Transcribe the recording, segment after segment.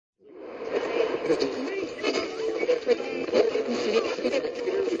Get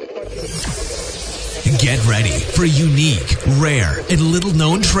ready for unique, rare, and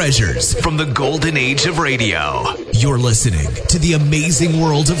little-known treasures from the golden age of radio. You're listening to The Amazing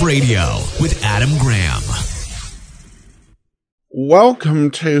World of Radio with Adam Graham.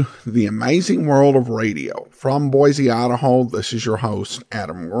 Welcome to The Amazing World of Radio. From Boise, Idaho, this is your host,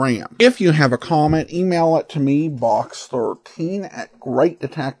 Adam Graham. If you have a comment, email it to me,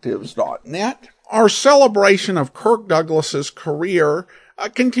 box13@greatdetectives.net. Our celebration of Kirk Douglas's career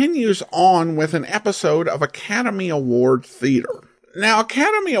continues on with an episode of Academy Award Theater. Now,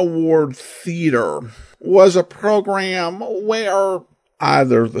 Academy Award Theater was a program where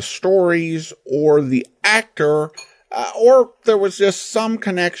either the stories or the actor or there was just some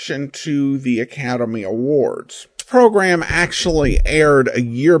connection to the Academy Awards. This program actually aired a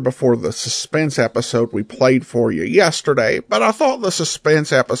year before the suspense episode we played for you yesterday, but I thought the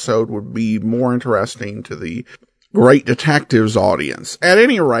suspense episode would be more interesting to the Great Detectives audience. At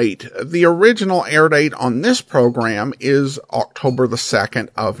any rate, the original air date on this program is October the 2nd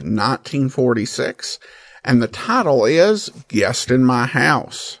of 1946, and the title is Guest in My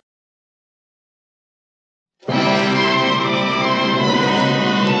House.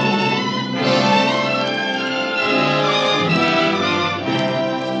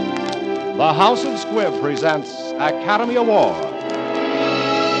 The House of Squibb presents Academy Award.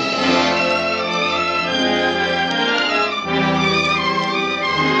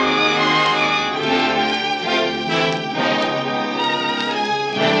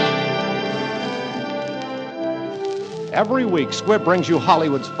 Every week, Squibb brings you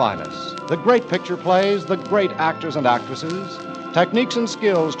Hollywood's finest. The great picture plays, the great actors and actresses, techniques and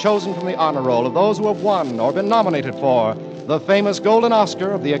skills chosen from the honor roll of those who have won or been nominated for the famous Golden Oscar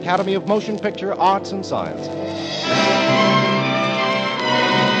of the Academy of Motion Picture Arts and Sciences.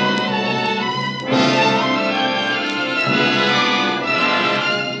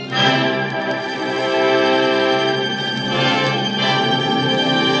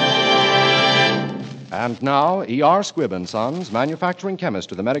 And now, E.R. Squibb & Sons, manufacturing chemist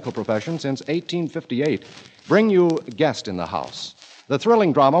to the medical profession since 1858, bring you Guest in the House, the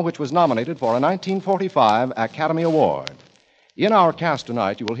thrilling drama which was nominated for a 1945 Academy Award. In our cast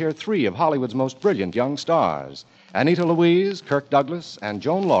tonight, you will hear three of Hollywood's most brilliant young stars, Anita Louise, Kirk Douglas, and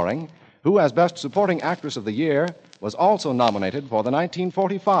Joan Loring, who, as Best Supporting Actress of the Year, was also nominated for the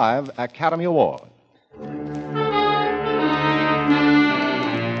 1945 Academy Award.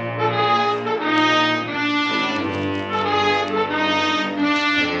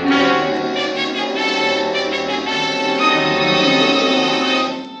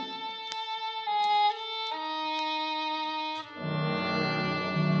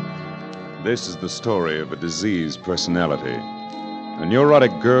 This is the story of a diseased personality. A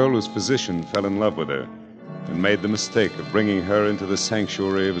neurotic girl whose physician fell in love with her and made the mistake of bringing her into the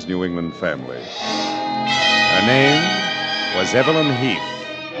sanctuary of his New England family. Her name was Evelyn Heath.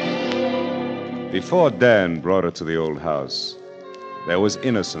 Before Dan brought her to the old house, there was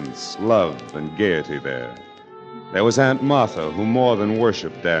innocence, love, and gaiety there. There was Aunt Martha, who more than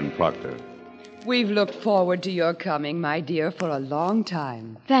worshipped Dan Proctor. We've looked forward to your coming, my dear, for a long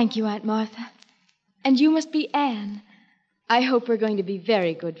time. Thank you, Aunt Martha. And you must be Anne. I hope we're going to be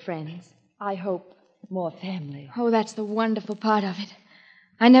very good friends. I hope more family. Oh, that's the wonderful part of it.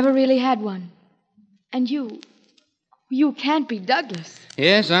 I never really had one. And you can't be Douglas.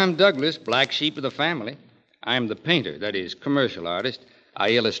 Yes, I'm Douglas, black sheep of the family. I'm the painter, that is, commercial artist.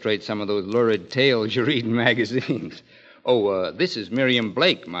 I illustrate some of those lurid tales you read in magazines. Oh, this is Miriam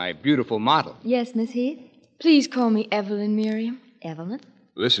Blake, my beautiful model. Yes, Miss Heath. Please call me Evelyn, Miriam. Evelyn?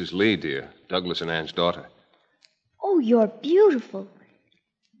 This is Lee, dear. Douglas and Ann's daughter. Oh, you're beautiful.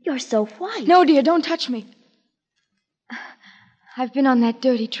 You're so white. No, dear, don't touch me. I've been on that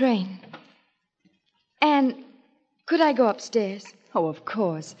dirty train. Anne, could I go upstairs? Oh, of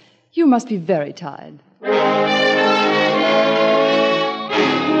course. You must be very tired.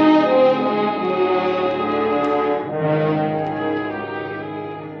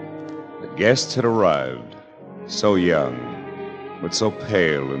 Guests had arrived, so young, but so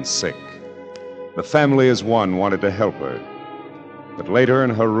pale and sick. The family as one wanted to help her. But later in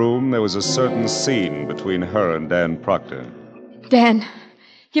her room, there was a certain scene between her and Dan Proctor. Dan,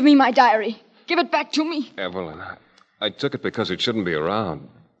 give me my diary. Give it back to me. Evelyn, I took it because it shouldn't be around.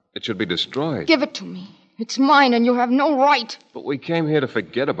 It should be destroyed. Give it to me. It's mine, and you have no right. But we came here to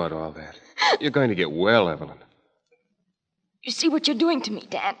forget about all that. You're going to get well, Evelyn. You see what you're doing to me,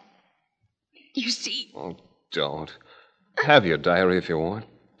 Dan? You see? Oh, don't. Have your diary if you want.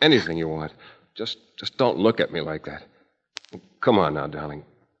 Anything you want. Just don't look at me like that. Come on now, darling.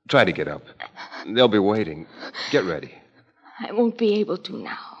 Try to get up. They'll be waiting. Get ready. I won't be able to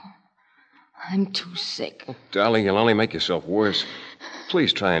now. I'm too sick. Oh, darling, you'll only make yourself worse.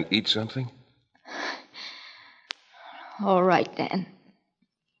 Please try and eat something. All right, Dan.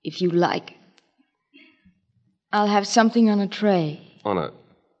 If you like. I'll have something on a tray. On a...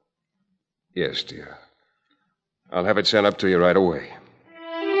 Yes, dear. I'll have it sent up to you right away.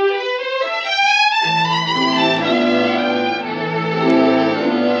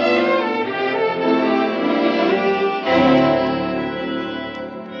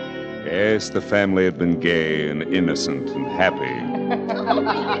 Yes, the family had been gay and innocent and happy.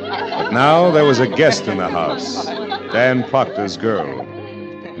 But now there was a guest in the house, Dan Proctor's girl.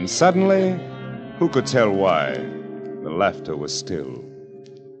 And suddenly, who could tell why, the laughter was still.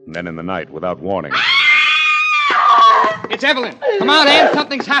 And then in the night, without warning... It's Evelyn. Come on, Ann.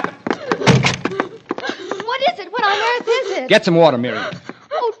 Something's happened. What is it? What on earth is it? Get some water, Miriam.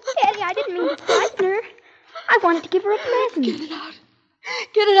 Oh, Daddy, I didn't mean to frighten her. I wanted to give her a present. Get it out.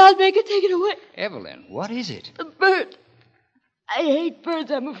 Get it out, make it, take it away. Evelyn, what is it? The bird. I hate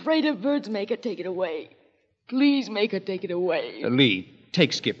birds. I'm afraid of birds. Make her take it away. Please make her take it away. Lee,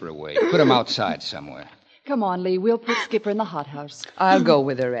 take Skipper away. Put him outside somewhere. Come on, Lee. We'll put Skipper in the hothouse. I'll go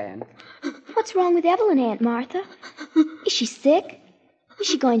with her, Anne. What's wrong with Evelyn, Aunt Martha? Is she sick? Is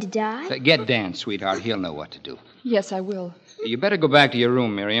she going to die? Get Dan, sweetheart. He'll know what to do. Yes, I will. You better go back to your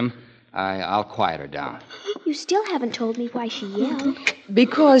room, Miriam. I'll quiet her down. You still haven't told me why she yelled.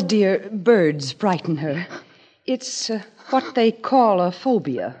 Because, dear, birds frighten her. It's what they call a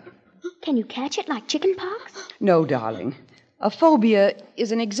phobia. Can you catch it like chicken pox? No, darling. A phobia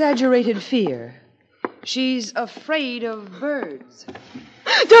is an exaggerated fear. She's afraid of birds.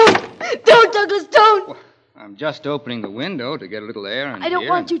 Don't, Douglas, don't! Well, I'm just opening the window to get a little air in I don't here.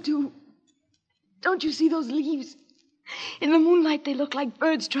 want you to. Don't you see those leaves? In the moonlight, they look like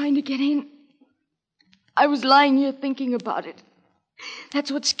birds trying to get in. I was lying here thinking about it.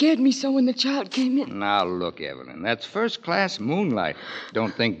 That's what scared me so when the child came in. Now, look, Evelyn, that's first-class moonlight.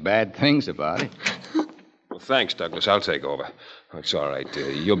 Don't think bad things about it. Well, thanks, Douglas. I'll take over. It's all right.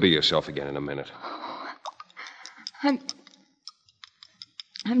 You'll be yourself again in a minute.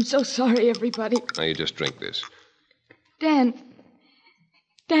 I'm so sorry, everybody. Now, you just drink this. Dan,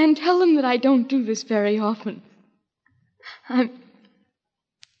 tell them that I don't do this very often.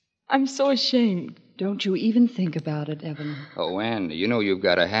 I'm so ashamed. Don't you even think about it, Evelyn. Oh, Anne, you know you've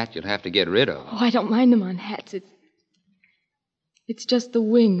got a hat you'll have to get rid of. Oh, I don't mind them on hats. It's just the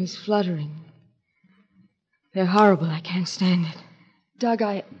wings fluttering. They're horrible. I can't stand it. Doug,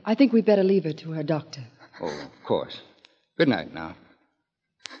 I think we'd better leave her to her doctor. Oh, of course. Good night now.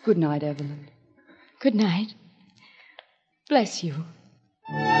 Good night, Evelyn. Good night. Bless you.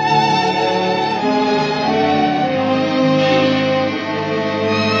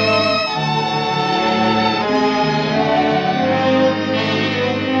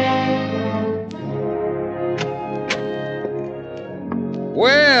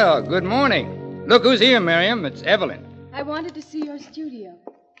 Well, good morning. Look who's here, Miriam. It's Evelyn. I wanted to see your studio.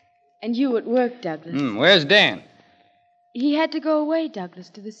 And you at work, Douglas. Where's Dan? He had to go away, Douglas,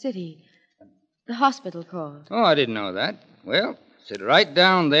 to the city. The hospital called. Oh, I didn't know that. Well, sit right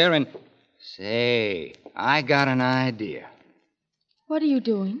down there and... Say, I got an idea. What are you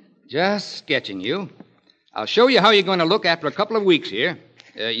doing? Just sketching you. I'll show you how you're going to look after a couple of weeks here.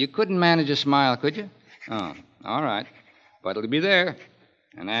 You couldn't manage a smile, could you? Oh, all right. But it'll be there.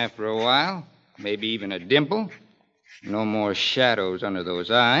 And after a while, maybe even a dimple. No more shadows under those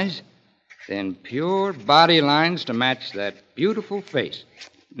eyes. Then pure body lines to match that beautiful face.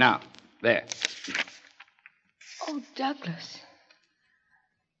 Now, there. Oh, Douglas.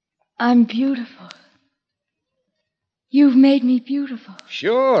 I'm beautiful. You've made me beautiful.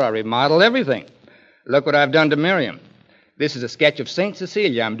 Sure, I remodeled everything. Look what I've done to Miriam. This is a sketch of St.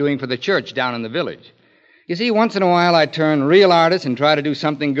 Cecilia I'm doing for the church down in the village. You see, once in a while I turn real artist and try to do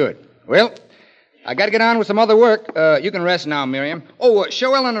something good. Well, I got to get on with some other work. You can rest now, Miriam. Oh,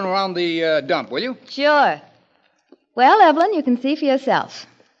 show Ellen around the dump, will you? Sure. Well, Evelyn, you can see for yourself.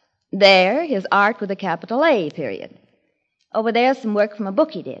 There, his art with a capital A, period. Over there's some work from a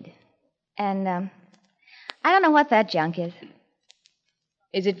book he did. And, I don't know what that junk is.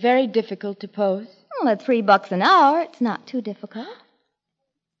 Is it very difficult to pose? Well, at $3 an hour, it's not too difficult.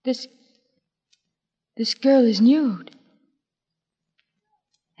 This girl is nude.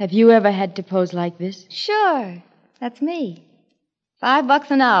 Have you ever had to pose like this? Sure. That's me.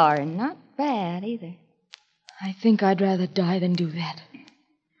 $5 an hour, and not bad either. I think I'd rather die than do that.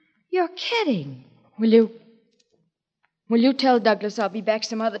 You're kidding. Will you tell Douglas I'll be back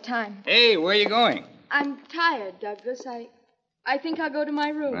some other time? Hey, where are you going? I'm tired, Douglas. I think I'll go to my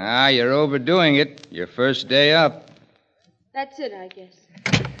room. Ah, you're overdoing it. Your first day up. That's it, I guess.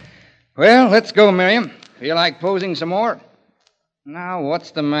 Well, let's go, Miriam. Feel like posing some more? Now,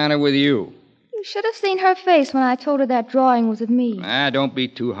 what's the matter with you? You should have seen her face when I told her that drawing was of me. Don't be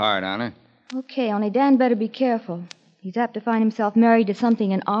too hard on her. Okay, only Dan better be careful. He's apt to find himself married to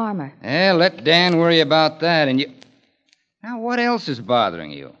something in armor. Let Dan worry about that, and you... Now, what else is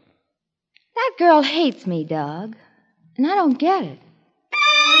bothering you? That girl hates me, Doug. And I don't get it.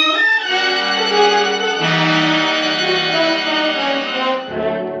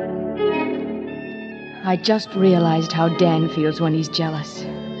 I just realized how Dan feels when he's jealous.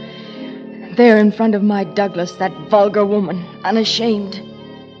 There in front of my Douglas, that vulgar woman, unashamed.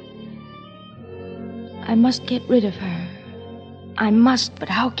 I must get rid of her. I must, but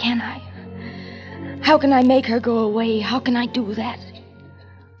how can I? How can I make her go away? How can I do that?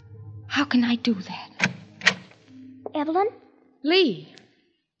 How can I do that? Evelyn? Lee.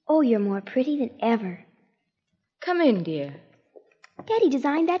 Oh, you're more pretty than ever. Come in, dear. Daddy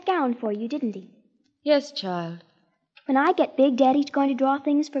designed that gown for you, didn't he? Yes, child. When I get big, Daddy's going to draw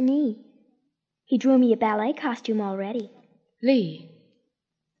things for me. He drew me a ballet costume already. Lee,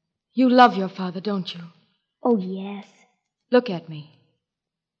 you love your father, don't you? Oh, yes. Look at me.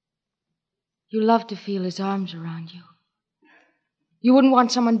 You love to feel his arms around you. You wouldn't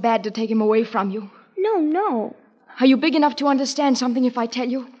want someone bad to take him away from you. No. Are you big enough to understand something if I tell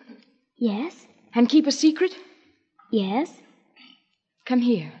you? Yes. And keep a secret? Yes. Come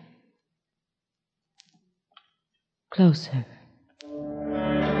here. Closer.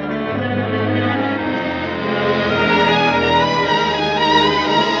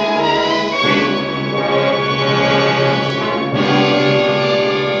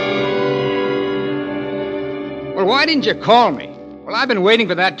 Well, why didn't you call me? Well, I've been waiting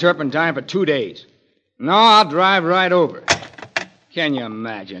for that turpentine for 2 days. No, I'll drive right over. Can you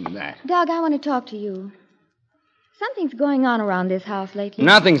imagine that? Doug, I want to talk to you. Something's going on around this house lately.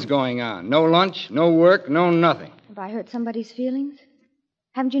 Nothing's going on. No lunch, no work, no nothing. Have I hurt somebody's feelings?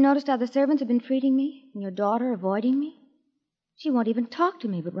 Haven't you noticed how the servants have been treating me? And your daughter avoiding me? She won't even talk to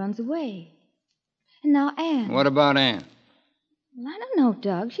me, but runs away. And now Anne. What about Anne? Well, I don't know,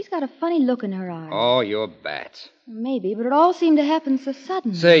 Doug. She's got a funny look in her eyes. Oh, you're bats. Maybe, but it all seemed to happen so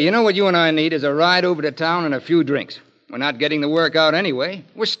suddenly. Say, you know what you and I need is a ride over to town and a few drinks. We're not getting the work out anyway.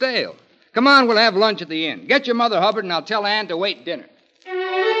 We're stale. Come on, we'll have lunch at the inn. Get your mother, Hubbard, and I'll tell Anne to wait dinner.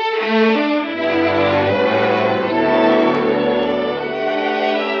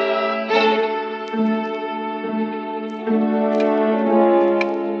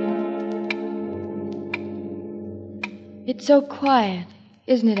 It's so quiet,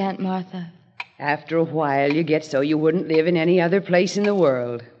 isn't it, Aunt Martha? After a while, you get so you wouldn't live in any other place in the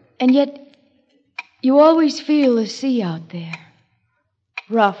world. And yet, you always feel the sea out there.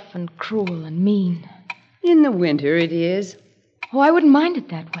 Rough and cruel and mean. In the winter, it is. Oh, I wouldn't mind it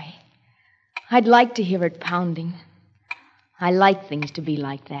that way. I'd like to hear it pounding. I like things to be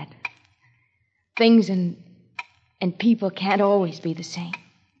like that. Things and people can't always be the same.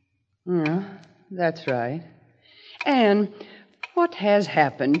 Yeah, that's right. Anne, what has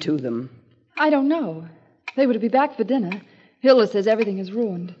happened to them? I don't know. They were to be back for dinner. Hilda says everything is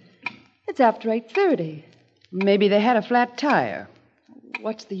ruined. It's after 8:30. Maybe they had a flat tire.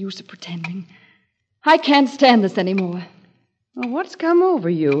 What's the use of pretending? I can't stand this anymore. Well, what's come over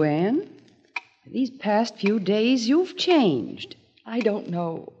you, Anne? These past few days, you've changed. I don't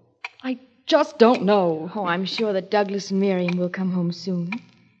know. I just don't know. Oh, I'm sure that Douglas and Miriam will come home soon.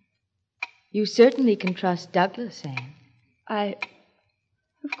 You certainly can trust Douglas, Anne.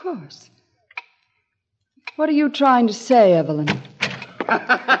 Of course. What are you trying to say, Evelyn?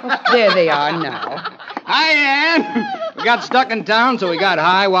 There they are now. Hi, Anne. We got stuck in town, so we got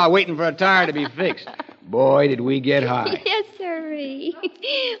high while waiting for a tire to be fixed. Boy, did we get high. Yes, sirree.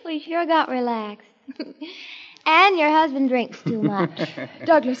 We sure got relaxed. And your husband drinks too much.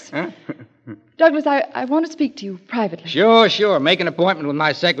 Douglas. Huh? Douglas, I want to speak to you privately. Sure. Make an appointment with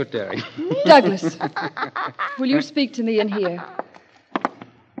my secretary. Douglas, will you speak to me in here?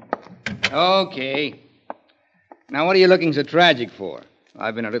 Okay. Now, what are you looking so tragic for?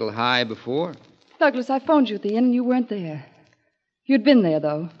 I've been a little high before. Douglas, I phoned you at the inn and you weren't there. You'd been there,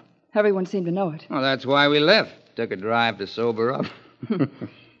 though. Everyone seemed to know it. Well, that's why we left. Took a drive to sober up.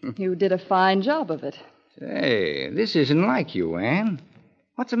 You did a fine job of it. Say, this isn't like you, Anne.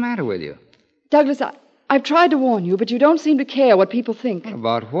 What's the matter with you? Douglas, I've tried to warn you, but you don't seem to care what people think.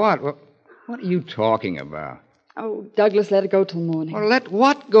 About what? What are you talking about? Oh, Douglas, let it go till morning. Well, let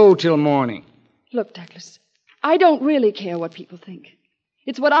what go till morning? Look, Douglas, I don't really care what people think.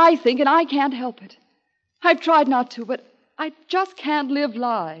 It's what I think, and I can't help it. I've tried not to, but I just can't live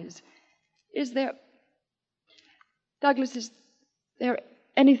lies. Douglas, is there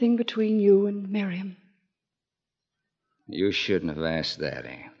anything between you and Miriam? You shouldn't have asked that,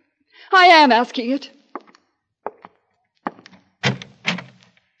 Anne. I am asking it.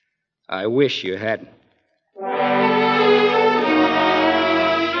 I wish you hadn't.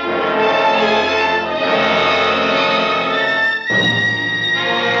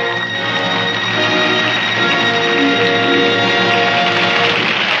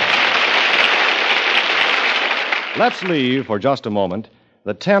 Let's leave, for just a moment,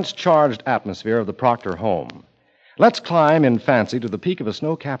 the tense, charged atmosphere of the Proctor home. Let's climb in fancy to the peak of a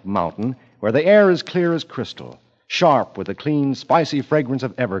snow-capped mountain where the air is clear as crystal, sharp with the clean, spicy fragrance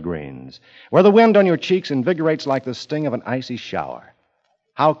of evergreens, where the wind on your cheeks invigorates like the sting of an icy shower.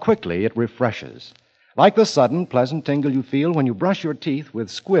 How quickly it refreshes, like the sudden, pleasant tingle you feel when you brush your teeth with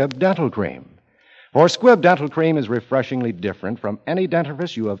Squibb Dental Cream. For Squibb Dental Cream is refreshingly different from any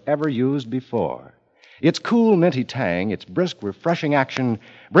dentifrice you have ever used before. Its cool, minty tang, its brisk, refreshing action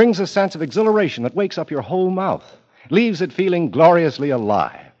brings a sense of exhilaration that wakes up your whole mouth, leaves it feeling gloriously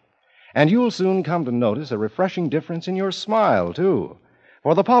alive. And you'll soon come to notice a refreshing difference in your smile, too.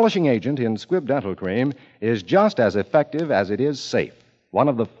 For the polishing agent in Squibb Dental Cream is just as effective as it is safe, one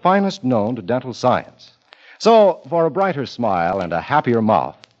of the finest known to dental science. So, for a brighter smile and a happier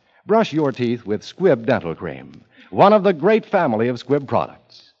mouth, brush your teeth with Squibb Dental Cream, one of the great family of Squibb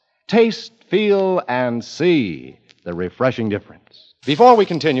products. Taste, feel, and see the refreshing difference. Before we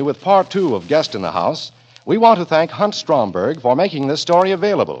continue with part 2 of Guest in the House, we want to thank Hunt Stromberg for making this story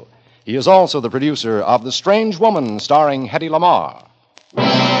available. He is also the producer of The Strange Woman, starring Hedy Lamarr.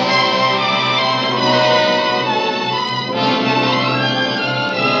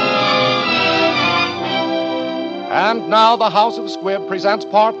 And now the House of Squibb presents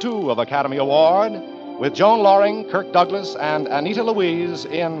part 2 of Academy Award with Joan Loring, Kirk Douglas, and Anita Louise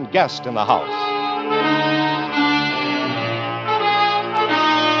in Guest in the House.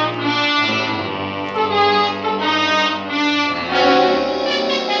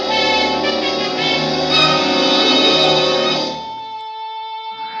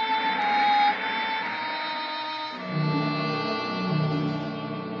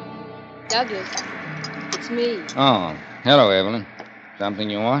 Douglas, it's me. Oh, hello, Evelyn.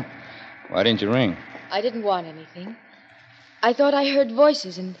 Something you want? Why didn't you ring? I didn't want anything. I thought I heard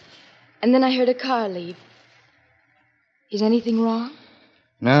voices, and then I heard a car leave. Is anything wrong?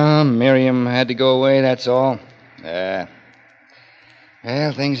 No, Miriam had to go away, that's all. Well,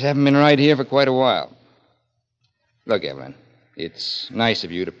 things haven't been right here for quite a while. Look, Evelyn, it's nice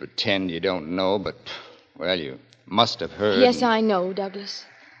of you to pretend you don't know, but, well, you must have heard. Yes, I know, Douglas.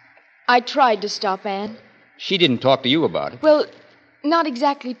 I tried to stop Anne. She didn't talk to you about it. Well, not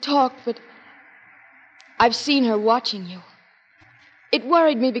exactly talk, but I've seen her watching you. It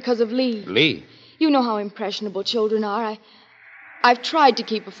worried me because of Lee. Lee? You know how impressionable children are. I've tried to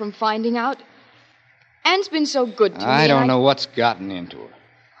keep her from finding out. Anne's been so good to me. I don't know what's gotten into her.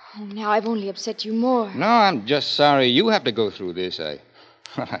 Oh, now I've only upset you more. No, I'm just sorry you have to go through this. I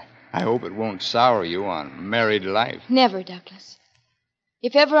hope it won't sour you on married life. Never, Douglas.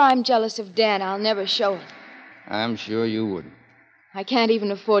 If ever I'm jealous of Dan, I'll never show it. I'm sure you wouldn't. I can't even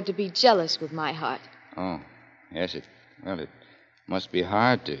afford to be jealous with my heart. Oh, yes, it must be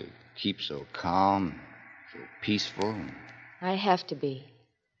hard to keep so calm, so peaceful. I have to be.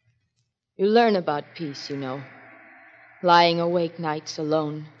 You learn about peace, you know. Lying awake nights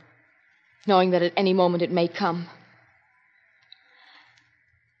alone, knowing that at any moment it may come.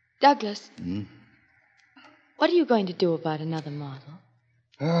 Douglas, what are you going to do about another model?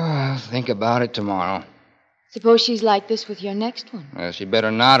 Oh, I'll think about it tomorrow. Suppose she's like this with your next one. Well, she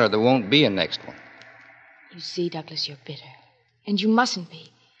better not, or there won't be a next one. You see, Douglas, you're bitter. And you mustn't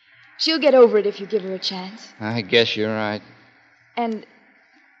be. She'll get over it if you give her a chance. I guess you're right. And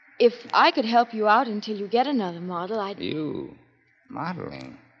if I could help you out until you get another model, I'd... You?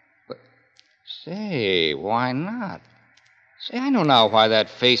 Modeling? But, say, why not? Say, I know now why that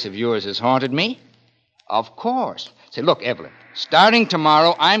face of yours has haunted me. Of course. Say, look, Evelyn, starting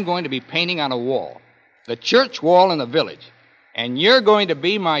tomorrow, I'm going to be painting on a wall. The church wall in the village. And you're going to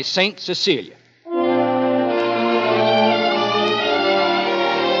be my Saint Cecilia.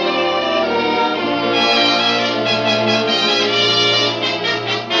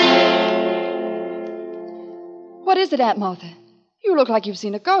 What is it, Aunt Martha? You look like you've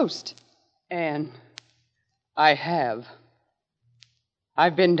seen a ghost. Anne, I have.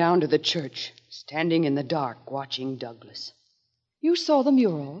 I've been down to the church, standing in the dark, watching Douglas. You saw the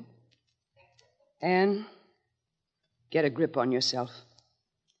mural? Anne, get a grip on yourself.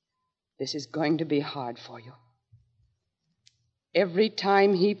 This is going to be hard for you. Every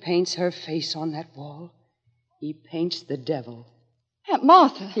time he paints her face on that wall, he paints the devil. Aunt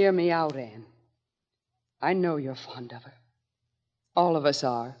Martha. Hear me out, Anne. I know you're fond of her. All of us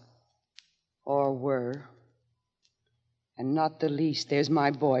are. Or were. And not the least, there's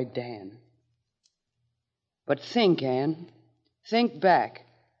my boy, Dan. But think, Anne. Think back.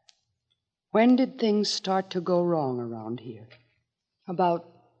 When did things start to go wrong around here? About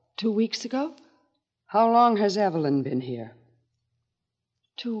 2 weeks ago? How long has Evelyn been here?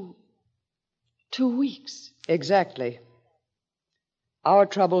 2 weeks. Exactly. Our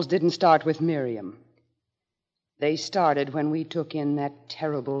troubles didn't start with Miriam. They started when we took in that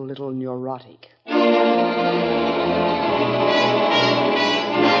terrible little neurotic.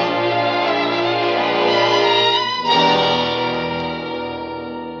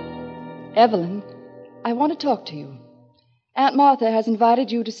 Evelyn, I want to talk to you. Aunt Martha has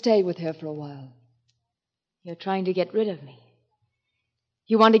invited you to stay with her for a while. You're trying to get rid of me.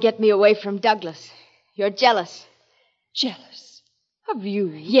 You want to get me away from Douglas. You're jealous. Jealous? Of you?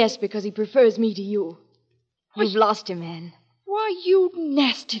 Yes, because he prefers me to you. You've lost him, Anne. Why, you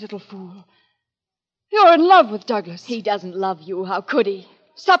nasty little fool. You're in love with Douglas. He doesn't love you. How could he?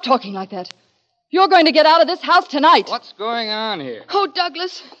 Stop talking like that. You're going to get out of this house tonight. What's going on here? Oh,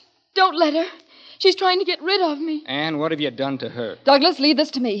 Douglas, don't let her. She's trying to get rid of me. Anne, what have you done to her? Douglas, leave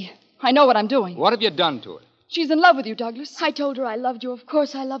this to me. I know what I'm doing. What have you done to her? She's in love with you, Douglas. I told her I loved you. Of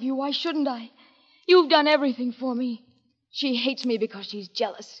course I love you. Why shouldn't I? You've done everything for me. She hates me because she's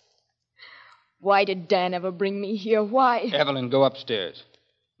jealous. Why did Dan ever bring me here? Why? Evelyn, go upstairs.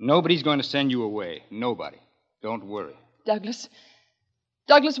 Nobody's going to send you away. Nobody. Don't worry. Douglas,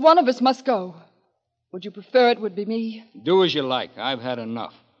 one of us must go. Would you prefer it would be me? Do as you like. I've had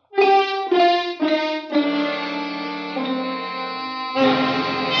enough.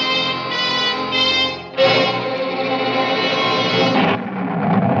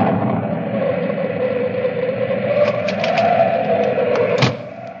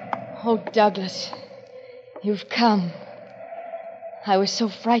 Oh, Douglas, you've come. I was so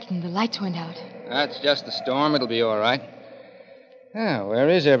frightened the lights went out. That's just the storm. It'll be all right. Yeah, where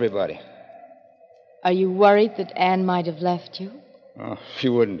is everybody? Are you worried that Anne might have left you? Oh, she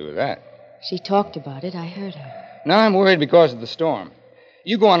wouldn't do that. She talked about it. I heard her. No, I'm worried because of the storm.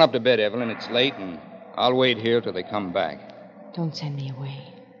 You go on up to bed, Evelyn. It's late, and I'll wait here till they come back. Don't send me away.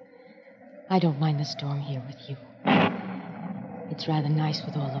 I don't mind the storm here with you. It's rather nice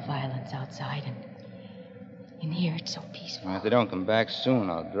with all the violence outside, and in here it's so peaceful. Well, if they don't come back soon,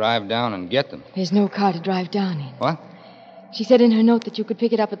 I'll drive down and get them. There's no car to drive down in. What? She said in her note that you could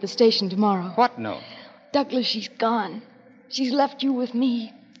pick it up at the station tomorrow. What note? Douglas, she's gone. She's left you with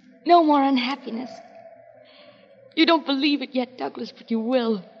me. No more unhappiness. You don't believe it yet, Douglas, but you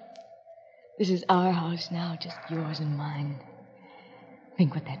will. This is our house now, just yours and mine.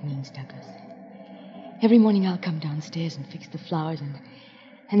 Think what that means, Douglas. Every morning I'll come downstairs and fix the flowers,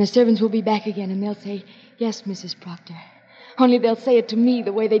 and the servants will be back again, and they'll say, "Yes, Mrs. Proctor." Only they'll say it to me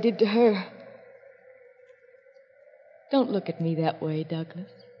the way they did to her. Don't look at me that way, Douglas.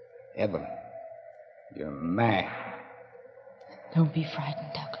 Evelyn, you're mad. Don't be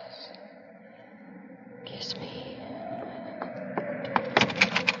frightened, Douglas. Kiss me.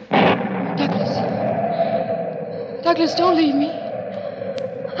 Douglas, don't leave me.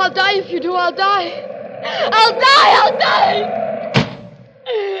 I'll die if you do. I'll die. I'll die! I'll die!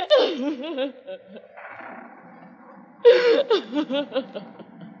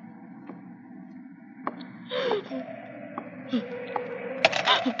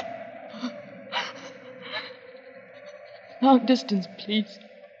 Long distance, please.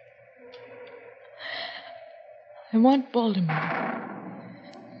 I want Baltimore.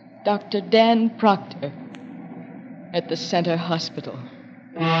 Dr. Dan Proctor at the Center Hospital.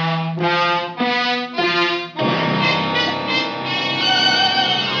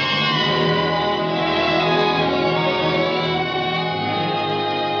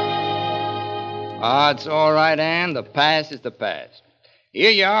 It's all right, Anne. The past is the past.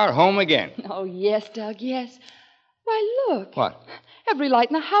 Here you are, home again. Oh, yes, Doug, yes. Why, look. What? Every light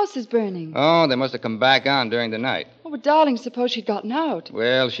in the house is burning. Oh, they must have come back on during the night. Oh, but darling, suppose she'd gotten out.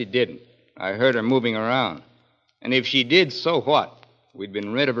 Well, she didn't. I heard her moving around. And if she did, so what? We'd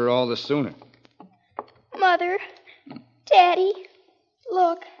been rid of her all the sooner. Mother, Daddy,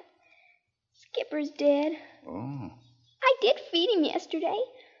 look. Skipper's dead. Oh. I did feed him yesterday.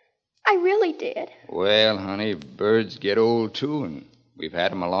 I really did. Well, honey, birds get old, too, and we've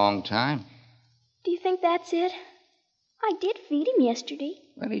had them a long time. Do you think that's it? I did feed him yesterday.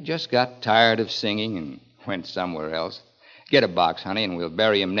 Well, he just got tired of singing and went somewhere else. Get a box, honey, and we'll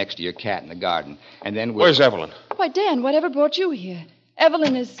bury him next to your cat in the garden. And then we'll... Where's Evelyn? Why, Dan, whatever brought you here?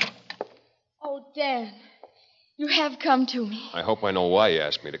 Evelyn is... Oh, Dan, you have come to me. I hope I know why you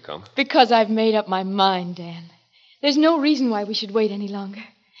asked me to come. Because I've made up my mind, Dan. There's no reason why we should wait any longer.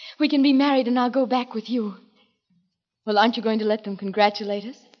 We can be married and I'll go back with you. Well, aren't you going to let them congratulate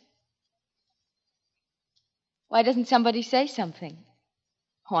us? Why doesn't somebody say something?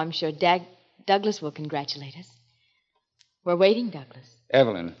 Oh, I'm sure Douglas will congratulate us. We're waiting, Douglas.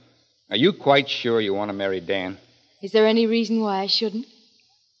 Evelyn, are you quite sure you want to marry Dan? Is there any reason why I shouldn't?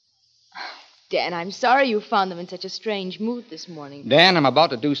 Dan, I'm sorry you found them in such a strange mood this morning. Dan, I'm about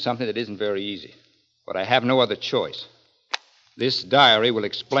to do something that isn't very easy. But I have no other choice. This diary will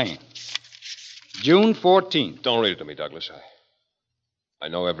explain. June 14th. Don't read it to me, Douglas. I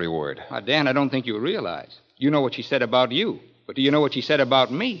know every word. Dan, I don't think you realize. You know what she said about you. But do you know what she said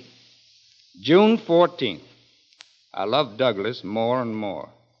about me? June 14th. I love Douglas more and more.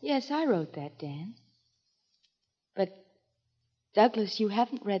 Yes, I wrote that, Dan. But, Douglas, you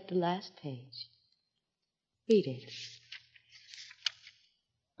haven't read the last page. Read it.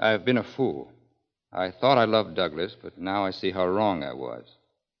 I've been a fool. I thought I loved Douglas, but now I see how wrong I was.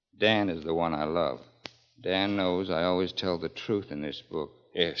 Dan is the one I love. Dan knows I always tell the truth in this book.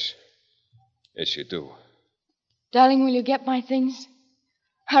 Yes. Yes, you do. Darling, will you get my things?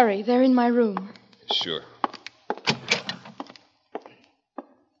 Hurry, they're in my room. Sure.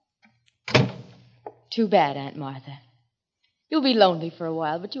 Too bad, Aunt Martha. You'll be lonely for a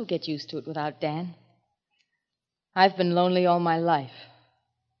while, but you'll get used to it without Dan. I've been lonely all my life.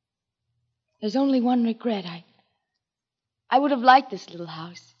 There's only one regret. I would have liked this little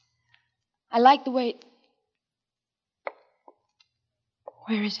house. I like the way it...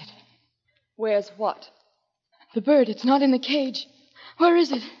 Where is it? Where's what? The bird. It's not in the cage. Where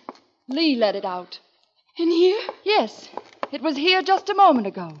is it? Lee let it out. In here? Yes. It was here just a moment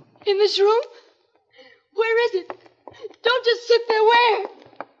ago. In this room? Where is it? Don't just sit there. Where?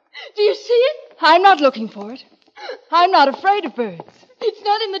 Do you see it? I'm not looking for it. I'm not afraid of birds. It's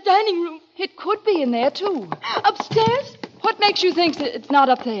not in the dining room. It could be in there, too. Upstairs? What makes you think that it's not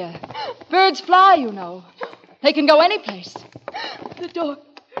up there? Birds fly, you know. They can go any place. The door.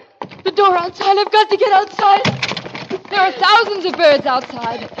 The door outside. I've got to get outside. There are thousands of birds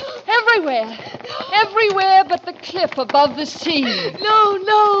outside. Everywhere. Everywhere but the cliff above the sea.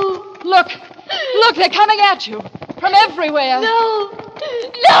 No. Look, they're coming at you. From everywhere. No.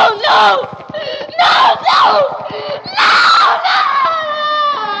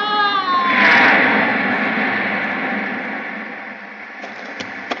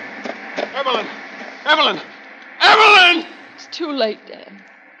 Evelyn! It's too late, Dan.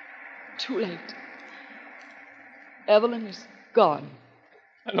 Too late. Evelyn is gone.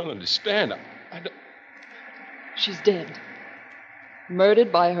 I don't understand. I don't... She's dead.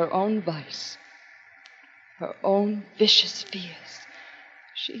 Murdered by her own vice. Her own vicious fears.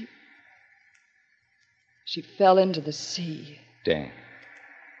 She fell into the sea. Dan.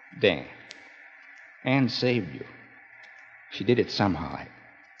 Anne saved you. She did it somehow.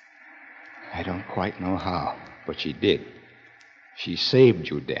 I don't quite know how, but she did. She saved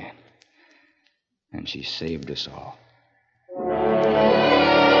you, Dan. And she saved us all.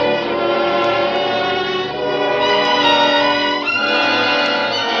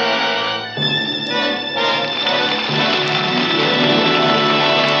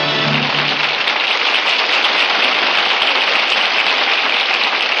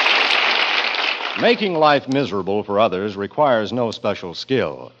 Making life miserable for others requires no special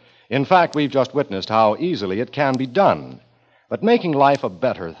skill. In fact, we've just witnessed how easily it can be done. But making life a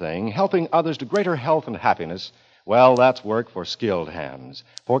better thing, helping others to greater health and happiness, well, that's work for skilled hands,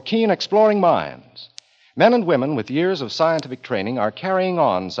 for keen exploring minds. Men and women with years of scientific training are carrying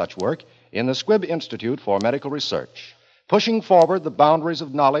on such work in the Squibb Institute for Medical Research, pushing forward the boundaries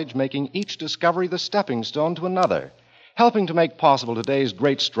of knowledge, making each discovery the stepping stone to another, helping to make possible today's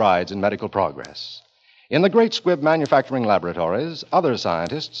great strides in medical progress. In the great Squibb manufacturing laboratories, other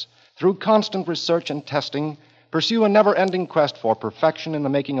scientists, through constant research and testing, pursue a never-ending quest for perfection in the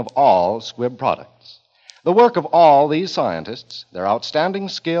making of all Squibb products. The work of all these scientists, their outstanding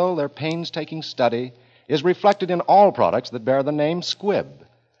skill, their painstaking study, is reflected in all products that bear the name Squibb.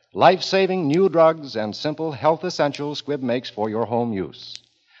 Life-saving new drugs and simple health essentials Squibb makes for your home use.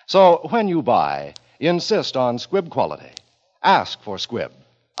 So when you buy, insist on Squibb quality. Ask for Squibb,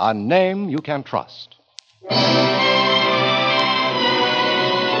 a name you can trust.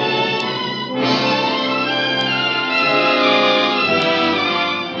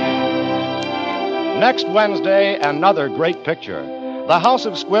 Next Wednesday, another great picture. the House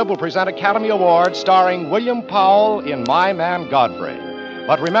of Squibb will present Academy Awards starring William Powell in My Man Godfrey.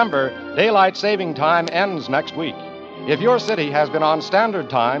 But remember, daylight saving time ends next week. If your city has been on Standard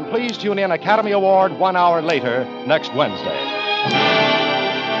Time, please tune in Academy Award 1 hour later next Wednesday.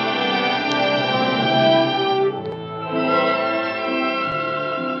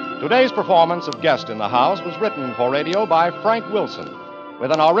 Today's performance of Guest in the House was written for radio by Frank Wilson,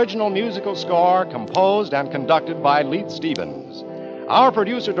 with an original musical score composed and conducted by Leith Stevens. Our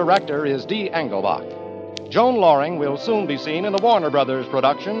producer-director is Dee Engelbach. Joan Loring will soon be seen in the Warner Brothers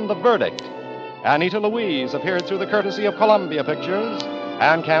production, The Verdict. Anita Louise appeared through the courtesy of Columbia Pictures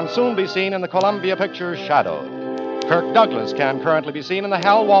and can soon be seen in the Columbia Pictures Shadowed. Kirk Douglas can currently be seen in the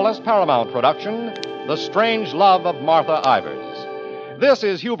Hal Wallace Paramount production, The Strange Love of Martha Ivers. This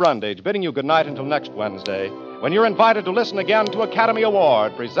is Hugh Brundage bidding you good night until next Wednesday, when you're invited to listen again to Academy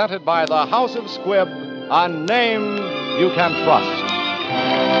Award presented by the House of Squibb, a name you can trust.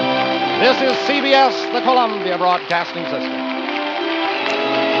 This is CBS, the Columbia Broadcasting System.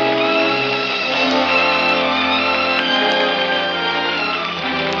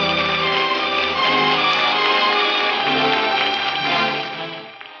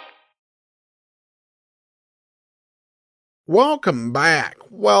 Welcome back.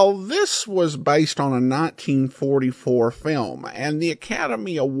 Well, this was based on a 1944 film, and the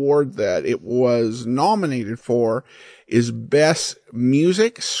Academy Award that it was nominated for is Best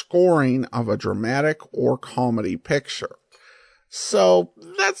Music Scoring of a Dramatic or Comedy Picture. So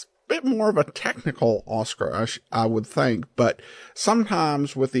that's a bit more of a technical Oscar, I would think, but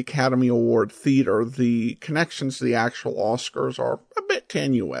sometimes with the Academy Award theater, the connections to the actual Oscars are a bit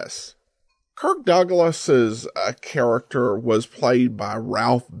tenuous. Kirk Douglas's character was played by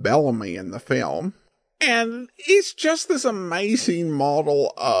Ralph Bellamy in the film, and he's just this amazing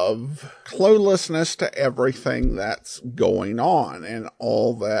model of cluelessness to everything that's going on and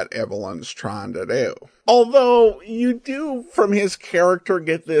all that Evelyn's trying to do. Although you do, from his character,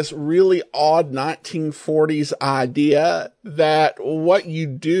 get this really odd 1940s idea that what you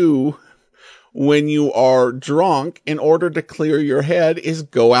do when you are drunk in order to clear your head is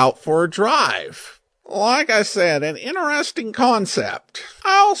go out for a drive. Like I said, an interesting concept.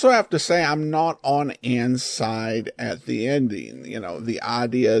 I also have to say I'm not on Anne's side at the ending. You know, the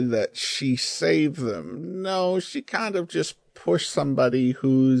idea that she saved them. No, she kind of just pushed somebody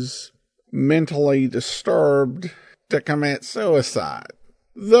who's mentally disturbed to commit suicide.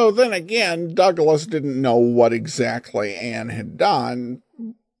 Though then again, Douglas didn't know what exactly Anne had done,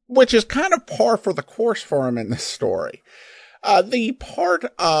 which is kind of par for the course for him in this story. The part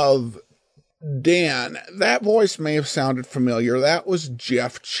of Dan, that voice may have sounded familiar. That was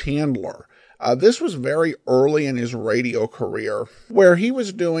Jeff Chandler. This was very early in his radio career, where he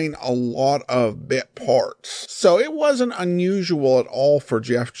was doing a lot of bit parts. So it wasn't unusual at all for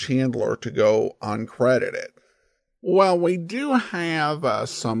Jeff Chandler to go uncredited. Well, we do have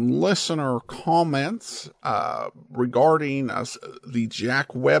some listener comments regarding the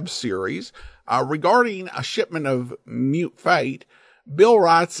Jack Webb series. Regarding A Shipment of Mute Fate, Bill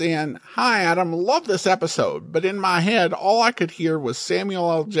writes in, "Hi, Adam, love this episode, but in my head, all I could hear was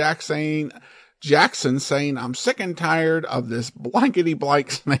Samuel L. Jackson saying, I'm sick and tired of this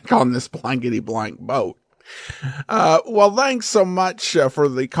blankety-blank snake on this blankety-blank boat." Well, thanks so much for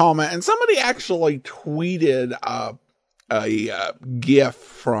the comment. And somebody actually tweeted a GIF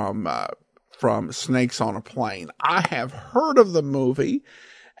from Snakes on a Plane. I have heard of the movie,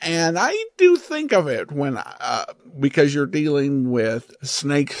 and I do think of it when because you're dealing with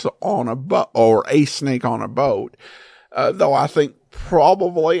snakes on a boat, or a snake on a boat. Though I think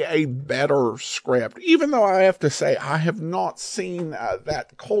probably a better script, even though I have to say I have not seen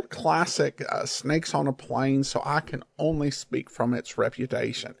that cult classic Snakes on a Plane, so I can only speak from its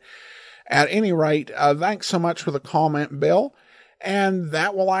reputation. At any rate, thanks so much for the comment, Bill, and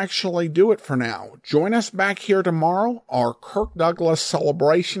that will actually do it for now. Join us back here tomorrow. Our Kirk Douglas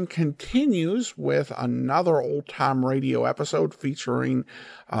celebration continues with another old-time radio episode featuring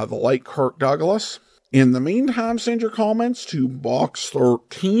the late Kirk Douglas. In the meantime, send your comments to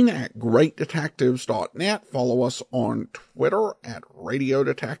box13@greatdetectives.net. Follow us on Twitter @Radio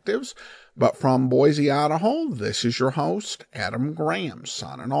Detectives. But from Boise, Idaho, this is your host, Adam Graham,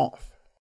 signing off.